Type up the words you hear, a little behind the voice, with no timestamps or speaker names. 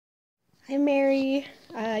Hi, Mary.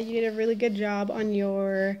 You did a really good job on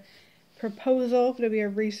your proposal to be a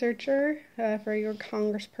researcher for your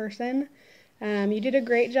congressperson. You did a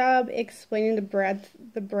great job explaining the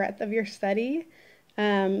breadth of your study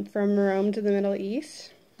from Rome to the Middle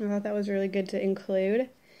East. I thought that was really good to include.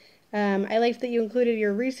 I liked that you included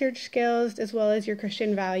your research skills as well as your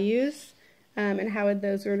Christian values and how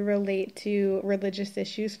those would relate to religious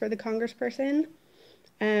issues for the congressperson.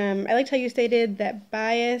 I liked how you stated that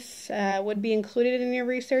bias would be included in your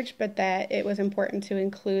research, but that it was important to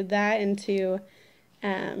include that and to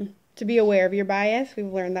be aware of your bias. We've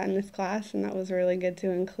learned that in this class, and that was really good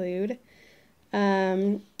to include.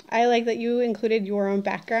 I like that you included your own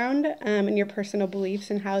background and your personal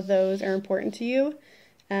beliefs and how those are important to you,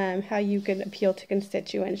 how you could appeal to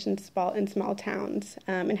constituents in small towns,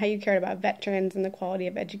 and how you cared about veterans and the quality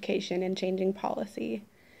of education and changing policy.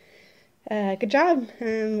 Good job.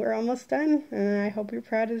 We're almost done, and I hope you're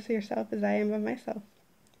proud of yourself as I am of myself.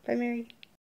 Bye, Mary.